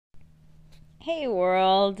Hey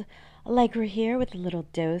world, Allegra here with a little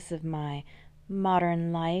dose of my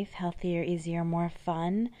modern life, healthier, easier, more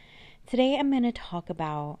fun. Today I'm going to talk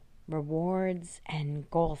about rewards and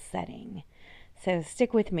goal setting. So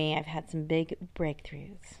stick with me, I've had some big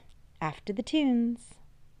breakthroughs. After the tunes.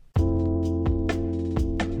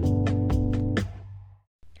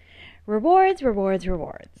 Rewards, rewards,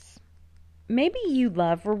 rewards. Maybe you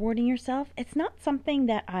love rewarding yourself. It's not something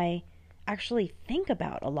that I actually think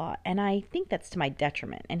about a lot, and I think that's to my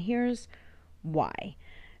detriment. And here's why.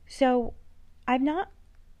 So, I've not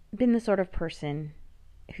been the sort of person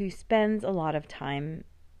who spends a lot of time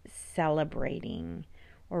celebrating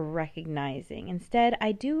or recognizing. Instead,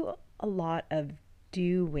 I do a lot of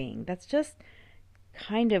doing. That's just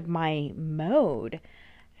kind of my mode.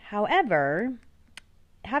 However,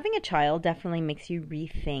 having a child definitely makes you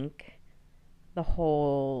rethink the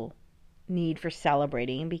whole need for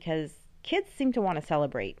celebrating because kids seem to want to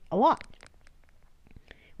celebrate a lot,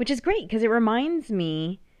 which is great because it reminds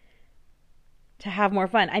me to have more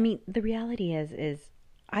fun. I mean, the reality is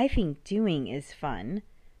I think doing is fun,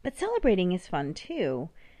 but celebrating is fun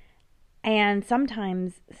too. And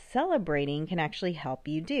sometimes celebrating can actually help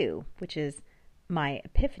you do, which is my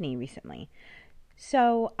epiphany recently.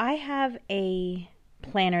 So I have a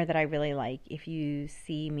planner that I really like. If you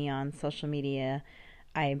see me on social media,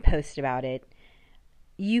 I post about it.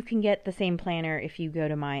 You can get the same planner if you go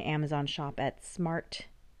to my Amazon shop at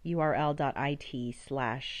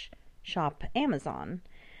smarturl.it/shop Amazon.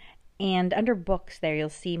 And under books there, you'll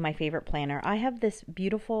see my favorite planner. I have this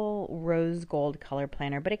beautiful rose gold color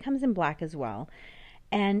planner, but it comes in black as well.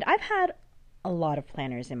 And I've had a lot of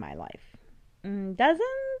planners in my life.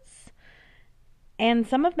 Dozens? And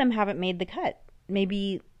some of them haven't made the cut.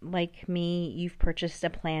 Maybe, like me, you've purchased a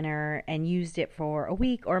planner and used it for a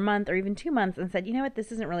week or a month or even 2 months and said, you know what,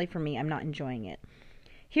 this isn't really for me. I'm not enjoying it.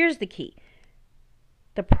 Here's the key.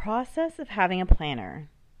 The process of having a planner,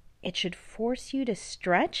 it should force you to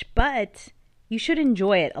stretch, but you should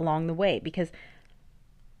enjoy it along the way because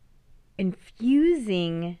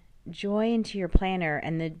infusing joy into your planner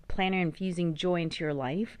and the planner infusing joy into your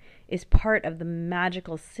life is part of the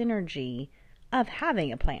magical synergy of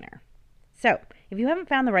having a planner. So, if you haven't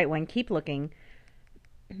found the right one, keep looking.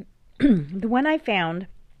 The one I found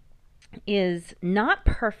is not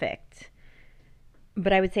perfect,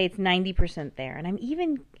 but I would say it's 90% there. And I'm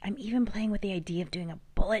even playing with the idea of doing a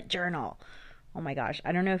bullet journal. Oh my gosh,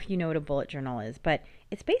 I don't know if you know what a bullet journal is, but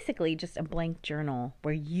it's basically just a blank journal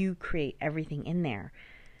where you create everything in there.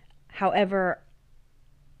 However,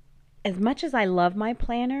 as much as I love my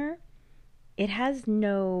planner, it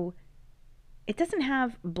doesn't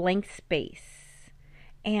have blank space.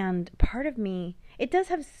 And part of me, it does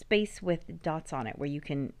have space with dots on it where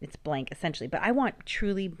it's blank essentially, but I want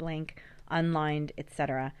truly blank, unlined,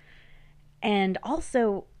 etc. And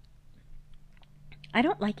also, I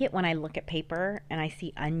don't like it when I look at paper and I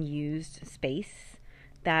see unused space.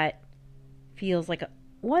 That feels like it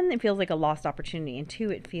feels like a lost opportunity, and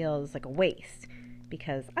two, it feels like a waste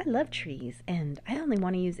because I love trees and I only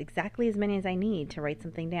want to use exactly as many as I need to write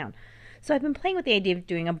something down. So I've been playing with the idea of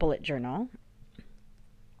doing a bullet journal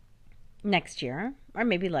next year, or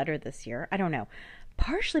maybe later this year. I don't know.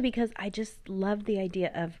 Partially because I just love the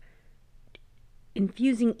idea of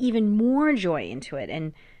infusing even more joy into it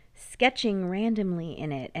and sketching randomly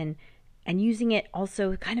in it and using it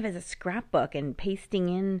also kind of as a scrapbook and pasting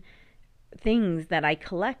in things that I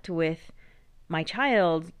collect with my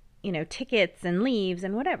child, tickets and leaves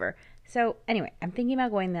and whatever. So anyway, I'm thinking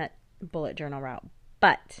about going that bullet journal route.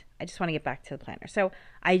 But I just want to get back to the planner. So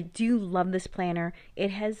I do love this planner. It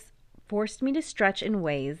has forced me to stretch in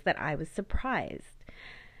ways that I was surprised.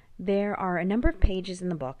 There are a number of pages in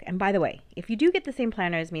the book. And by the way, if you do get the same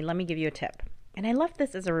planner as me, let me give you a tip. And I left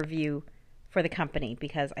this as a review for the company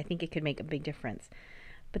because I think it could make a big difference.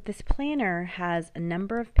 But this planner has a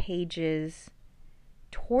number of pages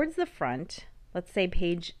towards the front. Let's say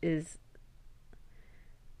page is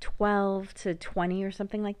 12 to 20 or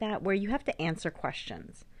something like that, where you have to answer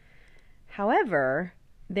questions. However,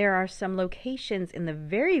 there are some locations in the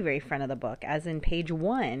very, very front of the book, as in page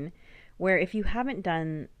 1, where if you haven't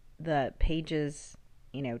done the pages,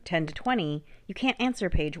 10 to 20, you can't answer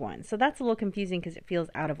page 1. So that's a little confusing because it feels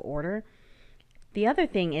out of order. The other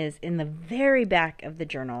thing is in the very back of the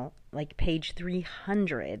journal, like page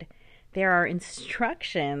 300, there are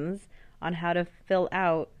instructions on how to fill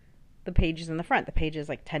out the pages in the front, the pages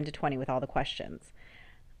like 10 to 20 with all the questions.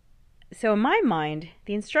 So in my mind,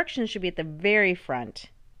 the instructions should be at the very front.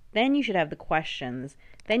 Then you should have the questions.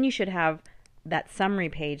 Then you should have that summary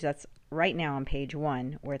page that's right now on page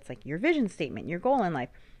 1, where it's like your vision statement, your goal in life.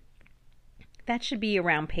 that should be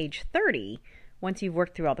around page 30 once you've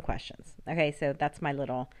worked through all the questions. Okay, so that's my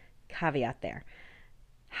little caveat there.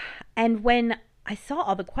 And when I saw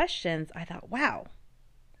all the questions, I thought, wow,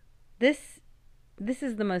 this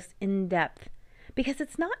is the most in-depth, because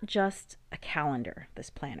it's not just a calendar, this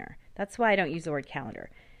planner. That's why I don't use the word calendar.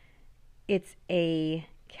 It's a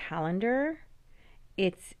calendar.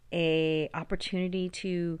 It's a opportunity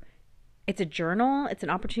to, it's a journal. It's an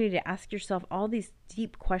opportunity to ask yourself all these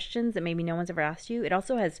deep questions that maybe no one's ever asked you. It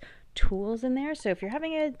also has tools in there. So if you're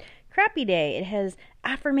having a crappy day, it has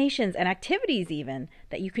affirmations and activities even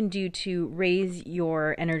that you can do to raise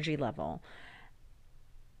your energy level.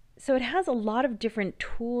 So it has a lot of different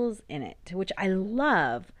tools in it, which I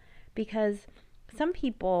love, because some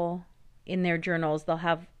people in their journals, they'll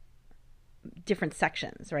have different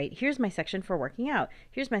sections, right? Here's my section for working out.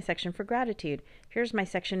 Here's my section for gratitude. Here's my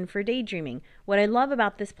section for daydreaming. What I love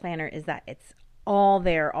about this planner is that it's all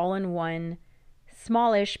there, all in one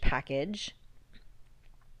smallish package.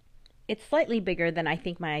 It's slightly bigger than I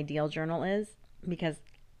think my ideal journal is, because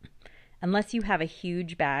unless you have a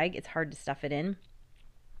huge bag, it's hard to stuff it in.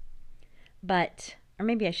 But, or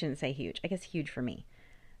maybe I shouldn't say huge. I guess huge for me.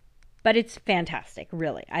 But it's fantastic,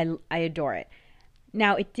 really. I adore it.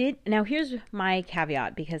 Now here's my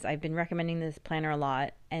caveat, because I've been recommending this planner a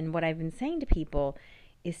lot, and what I've been saying to people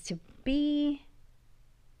is to be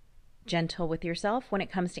gentle with yourself when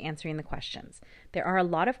it comes to answering the questions. There are a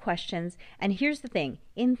lot of questions, and here's the thing.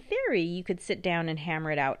 In theory, you could sit down and hammer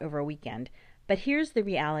it out over a weekend, but here's the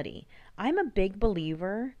reality. I'm a big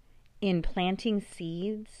believer in planting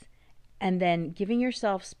seeds and then giving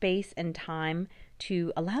yourself space and time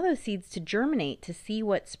to allow those seeds to germinate, to see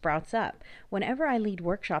what sprouts up. Whenever I lead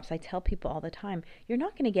workshops, I tell people all the time, you're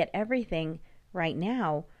not going to get everything right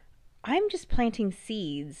now. I'm just planting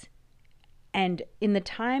seeds, and in the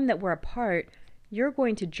time that we're apart, you're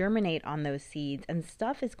going to germinate on those seeds, and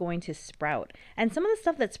stuff is going to sprout. And some of the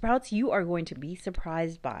stuff that sprouts, you are going to be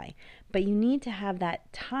surprised by. But you need to have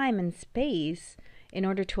that time and space in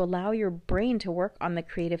order to allow your brain to work on the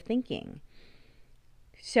creative thinking.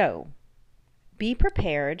 So, be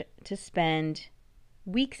prepared to spend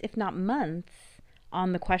weeks, if not months,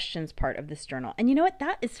 on the questions part of this journal. And you know what?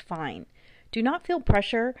 That is fine. Do not feel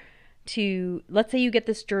pressure to, let's say you get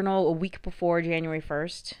this journal a week before January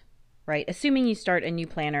 1st, right? Assuming you start a new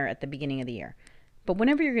planner at the beginning of the year. But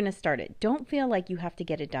whenever you're going to start it, don't feel like you have to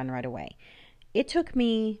get it done right away. It took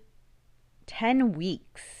me 10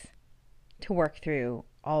 weeks to work through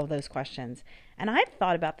all of those questions. And I've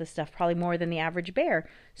thought about this stuff probably more than the average bear.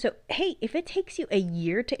 So, hey, if it takes you a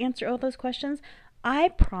year to answer all those questions, I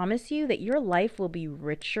promise you that your life will be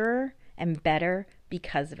richer and better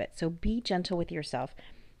because of it. So be gentle with yourself.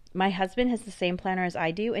 My husband has the same planner as I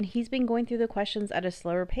do, and he's been going through the questions at a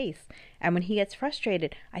slower pace. And when he gets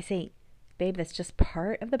frustrated, I say, babe, that's just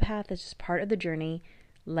part of the path. That's just part of the journey.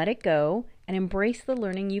 Let it go and embrace the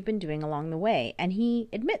learning you've been doing along the way. And he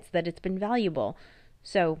admits that it's been valuable.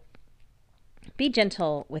 So be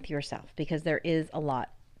gentle with yourself, because there is a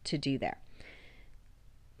lot to do there.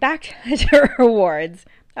 Back to rewards.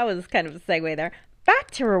 That was kind of a segue there.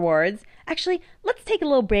 Back to rewards. Actually, let's take a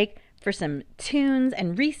little break for some tunes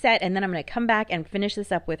and reset, and then I'm going to come back and finish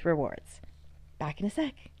this up with rewards. Back in a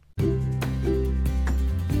sec.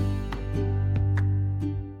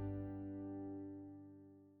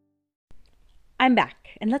 I'm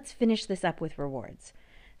back, and let's finish this up with rewards.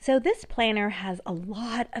 So this planner has a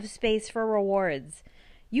lot of space for rewards.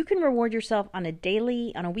 You can reward yourself on a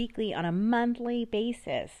daily, on a weekly, on a monthly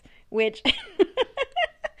basis, which I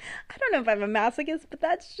don't know if I'm a masochist, but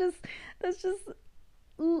that's just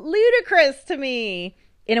ludicrous to me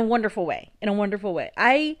in a wonderful way.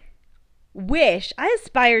 I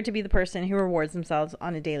aspire to be the person who rewards themselves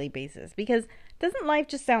on a daily basis, because doesn't life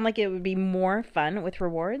just sound like it would be more fun with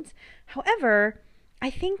rewards? However, I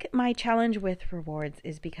think my challenge with rewards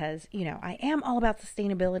is because, I am all about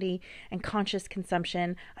sustainability and conscious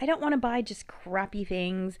consumption. I don't want to buy just crappy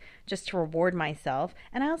things just to reward myself.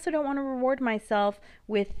 And I also don't want to reward myself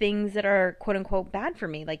with things that are quote unquote bad for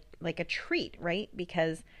me, like a treat, right?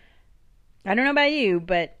 Because I don't know about you,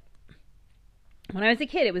 but when I was a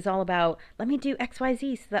kid, it was all about, let me do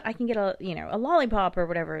XYZ so that I can get a lollipop or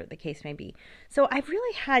whatever the case may be. So I've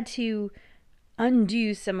really had to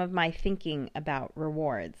undo some of my thinking about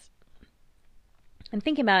rewards and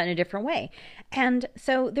think about it in a different way. And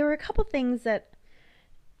so there were a couple things that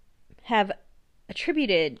have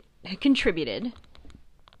contributed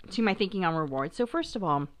to my thinking on rewards. So first of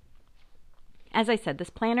all, as I said, this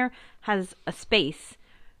planner has a space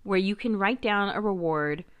where you can write down a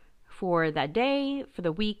reward for that day, for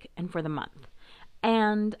the week, and for the month.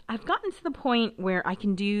 And I've gotten to the point where I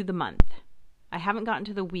can do the month. I haven't gotten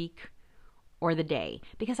to the week or the day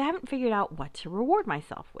because I haven't figured out what to reward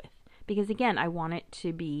myself with. Because again, I want it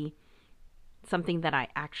to be something that I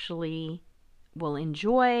actually will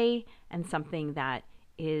enjoy and something that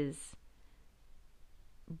is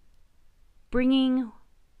bringing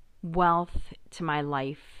wealth to my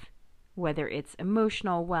life, whether it's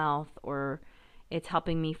emotional wealth or it's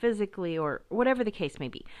helping me physically or whatever the case may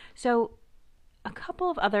be. So a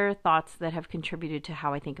couple of other thoughts that have contributed to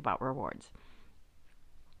how I think about rewards.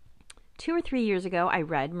 2 or 3 years ago, I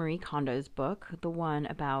read Marie Kondo's book, the one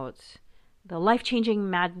about the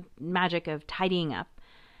life-changing magic of tidying up.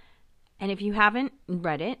 And if you haven't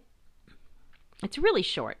read it, it's really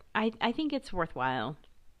short. I think it's worthwhile.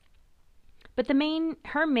 But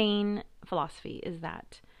her main philosophy is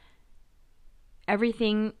that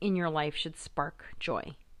everything in your life should spark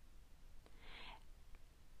joy.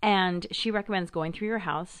 And she recommends going through your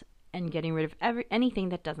house and getting rid of anything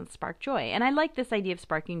that doesn't spark joy. And I like this idea of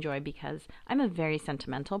sparking joy because I'm a very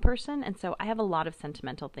sentimental person, and so I have a lot of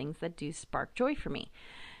sentimental things that do spark joy for me.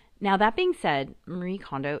 Now, that being said, Marie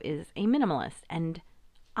Kondo is a minimalist, and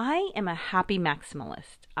I am a happy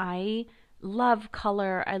maximalist. I love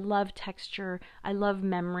color, I love texture, I love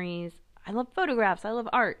memories, I love photographs, I love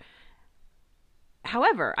art.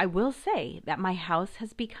 However, I will say that my house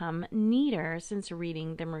has become neater since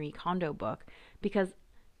reading the Marie Kondo book because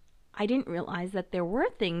I didn't realize that there were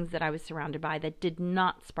things that I was surrounded by that did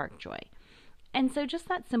not spark joy. And so just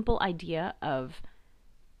that simple idea of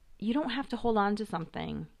you don't have to hold on to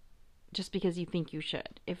something just because you think you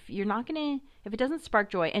should. If it doesn't spark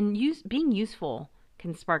joy, and being useful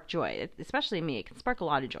can spark joy, especially me, it can spark a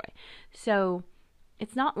lot of joy. So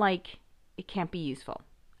it's not like it can't be useful.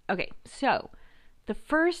 Okay, so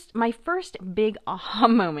my first big aha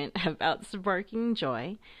moment about sparking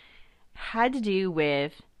joy had to do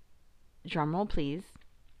with, drumroll please,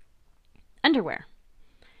 underwear.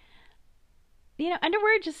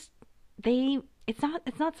 Underwear it's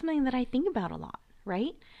not something that I think about a lot,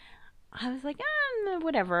 right? I was like,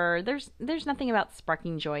 whatever. There's nothing about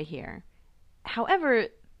sparking joy here. However,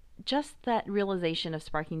 just that realization of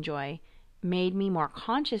sparking joy made me more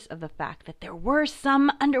conscious of the fact that there were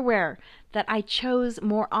some underwear that I chose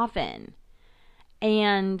more often.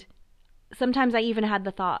 And sometimes I even had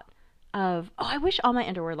the thought of, I wish all my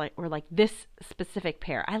underwear were like this specific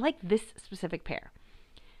pair. I like this specific pair.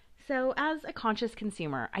 So as a conscious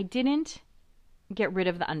consumer, I didn't get rid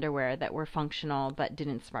of the underwear that were functional but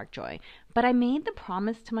didn't spark joy. But I made the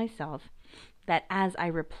promise to myself that as I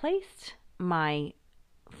replaced my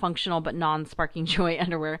functional but non-sparking joy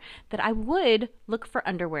underwear, that I would look for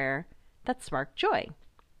underwear that sparked joy.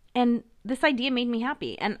 And this idea made me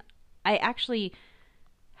happy. And I actually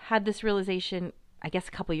had this realization, I guess,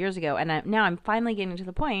 a couple years ago. And now I'm finally getting to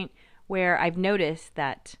the point where I've noticed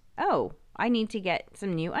that, I need to get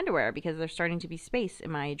some new underwear because there's starting to be space in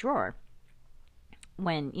my drawer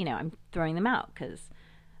when, I'm throwing them out because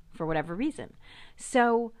for whatever reason.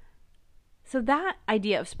 So that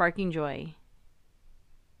idea of sparking joy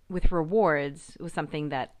with rewards was something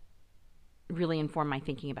that really informed my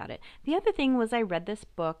thinking about it. The other thing was I read this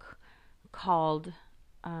book called,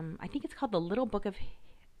 I think it's called The Little Book of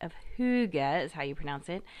Hygge is how you pronounce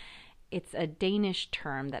it. It's a Danish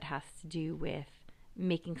term that has to do with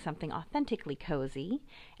making something authentically cozy.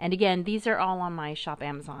 And again, these are all on my Shop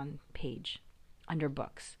Amazon page under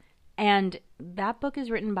books. And that book is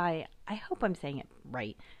written by, I hope I'm saying it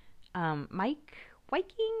right, Mike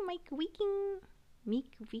Wiking.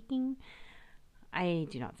 I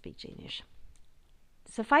do not speak Danish.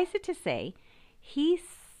 Suffice it to say, he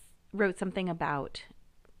wrote something about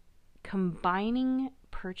combining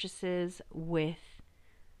purchases with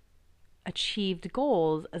achieved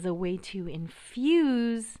goals as a way to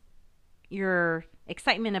infuse your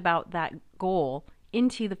excitement about that goal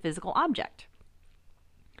into the physical object,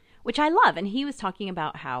 which I love. And he was talking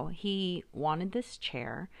about how he wanted this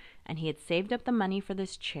chair and he had saved up the money for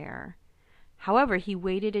this chair. However, he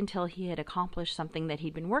waited until he had accomplished something that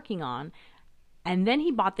he'd been working on, and then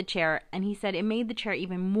he bought the chair, and he said it made the chair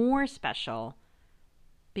even more special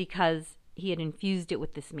because he had infused it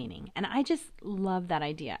with this meaning. And I just love that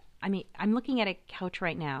idea. I mean, I'm looking at a couch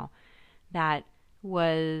right now that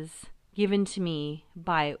was given to me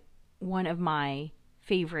by one of my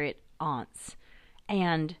favorite aunts.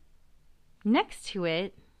 And next to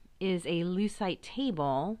it is a lucite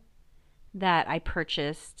table that I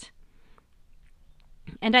purchased.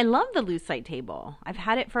 And I love the lucite table. I've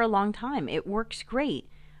had it for a long time. It works great,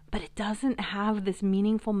 but it doesn't have this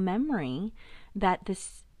meaningful memory that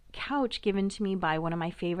this couch given to me by one of my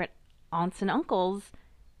favorite aunts and uncles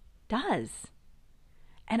does.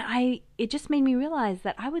 And it just made me realize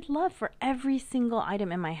that I would love for every single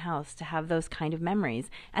item in my house to have those kind of memories.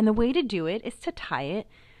 And the way to do it is to tie it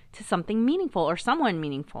to something meaningful or someone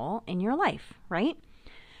meaningful in your life, right?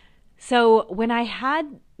 So when I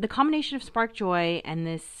had the combination of spark joy and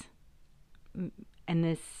this,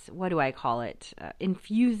 what do I call it?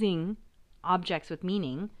 Infusing objects with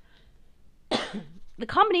meaning, the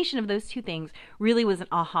combination of those two things really was an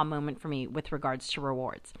aha moment for me with regards to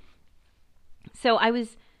rewards. So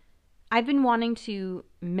I've been wanting to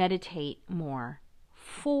meditate more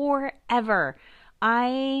forever.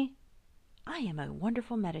 I am a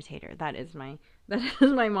wonderful meditator. That is my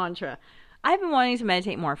mantra. I've been wanting to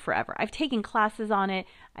meditate more forever. I've taken classes on it.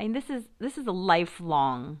 This is a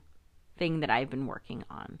lifelong thing that I've been working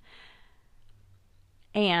on.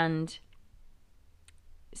 And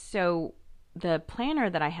so the planner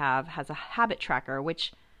that I have has a habit tracker,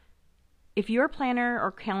 which if your planner or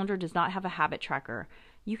calendar does not have a habit tracker,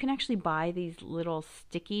 you can actually buy these little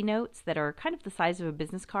sticky notes that are kind of the size of a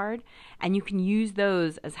business card, and you can use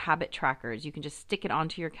those as habit trackers. You can just stick it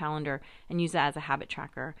onto your calendar and use that as a habit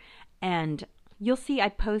tracker. And you'll see I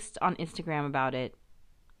post on Instagram about it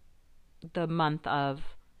the month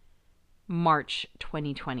of March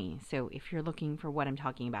 2020. So if you're looking for what I'm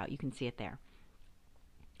talking about, you can see it there.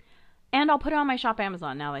 And I'll put it on my Shop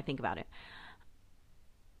Amazon now that I think about it,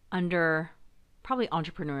 under probably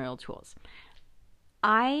entrepreneurial tools.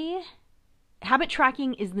 Habit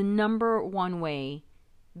tracking is the number one way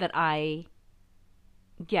that I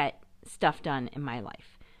get stuff done in my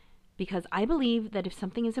life, because I believe that if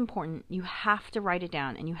something is important, you have to write it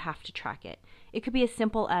down and you have to track it. It could be as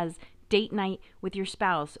simple as date night with your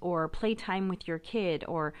spouse, or playtime with your kid,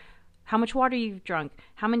 or how much water you've drunk,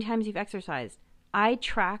 how many times you've exercised. I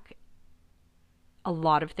track a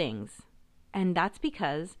lot of things, and that's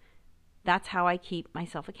because that's how I keep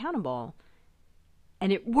myself accountable.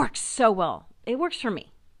 And it works so well. It works for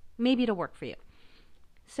me. Maybe it'll work for you.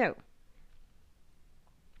 So,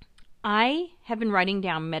 I have been writing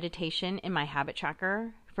down meditation in my habit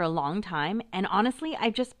tracker for a long time, and honestly,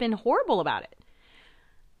 I've just been horrible about it.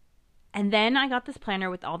 And then I got this planner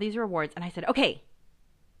with all these rewards, and I said, okay,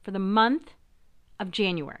 for the month of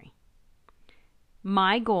January,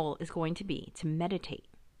 my goal is going to be to meditate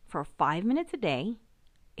for 5 minutes a day,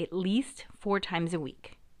 at least 4 times a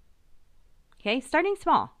week. Okay, starting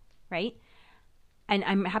small, right? And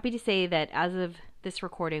I'm happy to say that as of this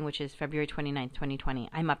recording, which is February 29th, 2020,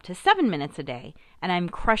 I'm up to 7 minutes a day, and I'm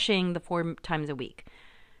crushing the 4 times a week.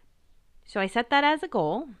 So I set that as a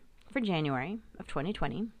goal for January of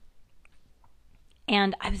 2020.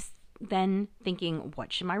 And I was then thinking,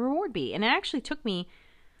 what should my reward be? And it actually took me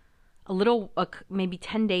maybe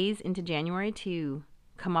 10 days into January to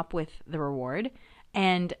come up with the reward.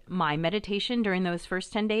 And my meditation during those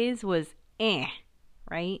first 10 days was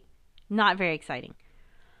right? Not very exciting.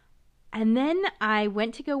 And then I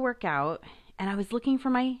went to go work out, and I was looking for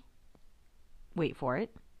my, wait for it,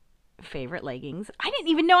 favorite leggings. I didn't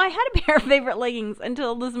even know I had a pair of favorite leggings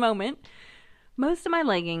until this moment. Most of my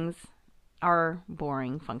leggings are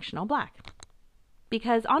boring, functional black.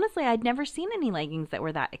 Because honestly, I'd never seen any leggings that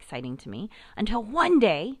were that exciting to me until one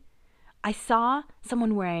day I saw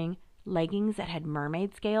someone wearing leggings that had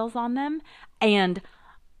mermaid scales on them, and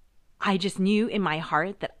I just knew in my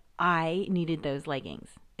heart that I needed those leggings.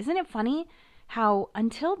 Isn't it funny how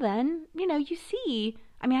until then, you see,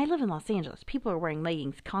 I live in Los Angeles. People are wearing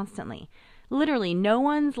leggings constantly. Literally, no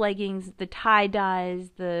one's leggings, the tie-dyes,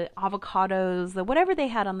 the avocados, the whatever they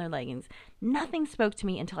had on their leggings, nothing spoke to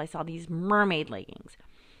me until I saw these mermaid leggings.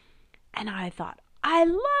 And I thought, I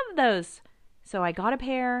love those. So I got a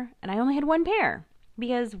pair, and I only had one pair,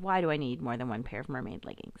 because why do I need more than one pair of mermaid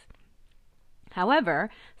leggings? However,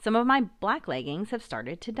 some of my black leggings have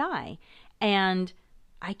started to die, and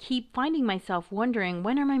I keep finding myself wondering,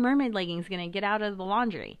 when are my mermaid leggings going to get out of the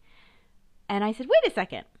laundry? And I said, wait a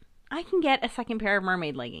second, I can get a second pair of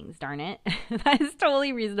mermaid leggings, darn it. That is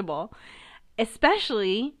totally reasonable,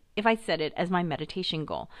 especially if I set it as my meditation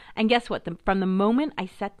goal. And guess what? From the moment I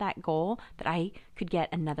set that goal that I could get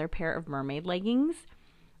another pair of mermaid leggings,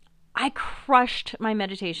 I crushed my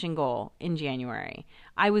meditation goal in January.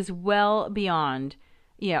 I was well beyond,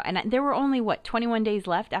 and there were only, 21 days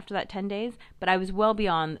left after that 10 days, but I was well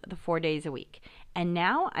beyond the 4 days a week. And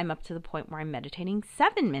now I'm up to the point where I'm meditating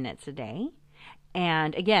 7 minutes a day.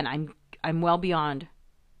 And again, I'm well beyond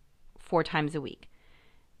 4 times a week.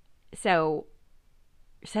 So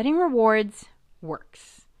setting rewards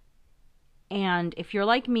works. And if you're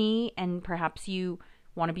like me, and perhaps you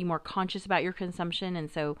want to be more conscious about your consumption,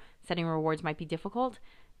 and so setting rewards might be difficult,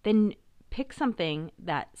 then pick something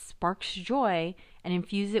that sparks joy and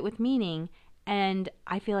infuse it with meaning, And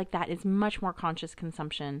I feel like that is much more conscious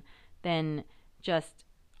consumption than just,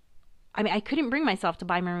 I mean, I couldn't bring myself to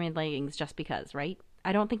buy mermaid leggings just because, right?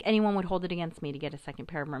 I don't think anyone would hold it against me to get a second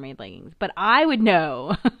pair of mermaid leggings, but I would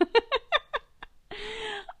know.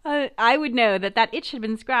 I would know that itch had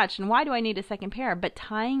been scratched, and why do I need a second pair? But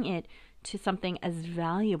tying it to something as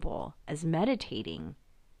valuable as meditating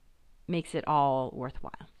makes it all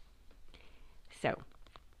worthwhile. So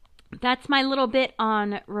that's my little bit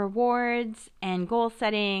on rewards and goal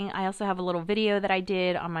setting. I also have a little video that I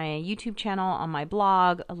did on my YouTube channel, on my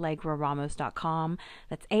blog, allegraramos.com.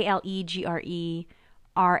 That's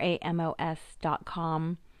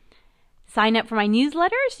ALEGRERAMOS.com. Sign up for my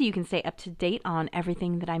newsletter so you can stay up to date on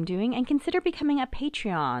everything that I'm doing, and consider becoming a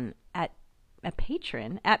patron at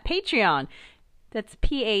Patreon. That's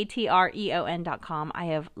PATREON.com. I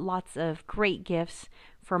have lots of great gifts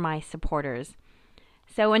for my supporters.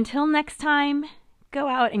 So until next time, go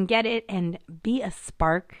out and get it and be a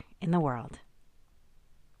spark in the world.